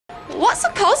What's a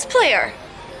cosplayer?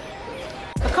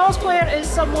 A cosplayer is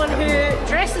someone who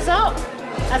dresses up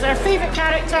as our favourite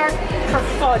character for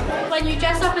fun. When you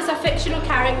dress up as a fictional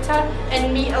character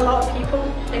and meet a lot of people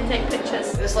and take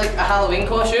pictures. It's like a Halloween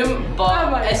costume,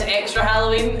 but it's extra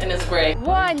Halloween and it's great.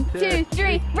 1, 2,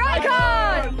 3, Rai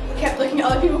Con! We kept looking at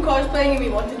other people cosplaying and we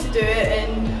wanted to do it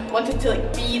and wanted to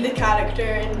like be the character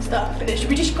and stuff. And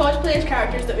we just cosplay as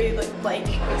characters that we like.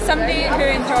 Somebody who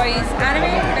enjoys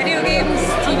anime, video games,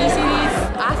 TV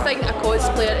series. I think a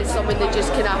cosplayer is someone that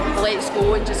just kind of lets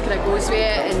go and just kind of goes with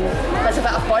it and has a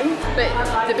bit of fun.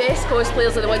 But the best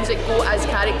cosplayers are the ones that go as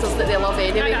characters that they love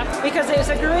anyway. Because it was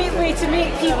a great way to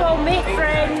meet people, make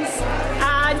friends,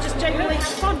 and just genuinely have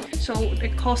fun. So the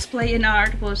cosplay in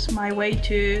art was my way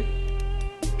to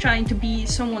trying to be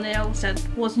someone else that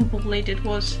wasn't bullied, it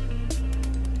was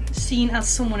seen as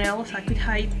someone else. I could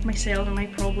hide myself and my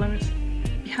problems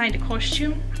behind a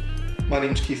costume. My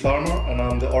name's Keith Armour and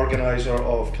I'm the organiser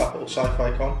of Capital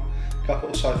Sci-Fi Con.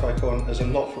 Capital Sci-Fi Con is a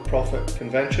not-for-profit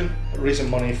convention raising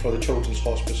money for the children's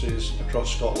hospices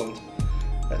across Scotland.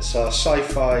 It's a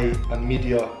sci-fi and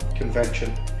media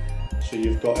convention, so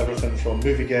you've got everything from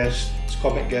movie guests,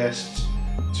 comic guests,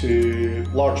 to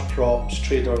large props,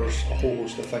 traders, a whole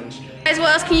host of things. Guys,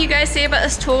 what else can you guys say about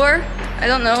this tour? I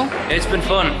don't know. It's been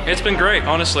fun. It's been great,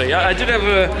 honestly. I did have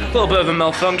a little bit of a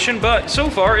malfunction, but so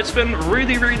far it's been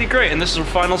really, really great. And this is our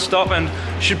final stop and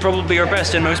should probably be our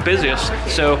best and most busiest.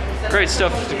 So, great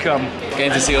stuff to come.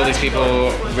 Getting to see all these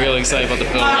people really excited about the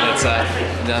film,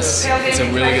 and it's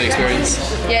a really good experience.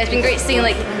 Yeah, it's been great seeing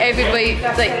like everybody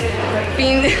like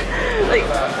being like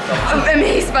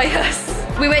amazed by us.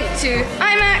 We went to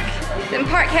IMAC, then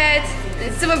Parkhead,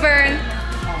 then Silverburn,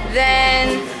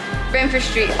 then Renfrew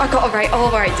Street. I got it right, all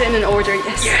right, in an order,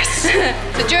 yes.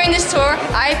 Yes! So during this tour,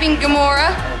 I've been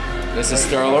Gamora. This is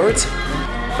Star-Lord.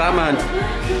 Batman.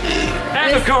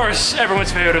 And of course,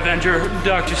 everyone's favorite Avenger,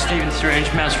 Dr. Stephen Strange,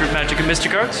 Master of Magic and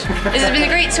Mystic Arts. This has been a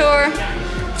great tour.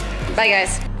 Bye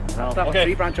guys.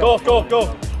 Okay,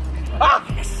 go! Ah!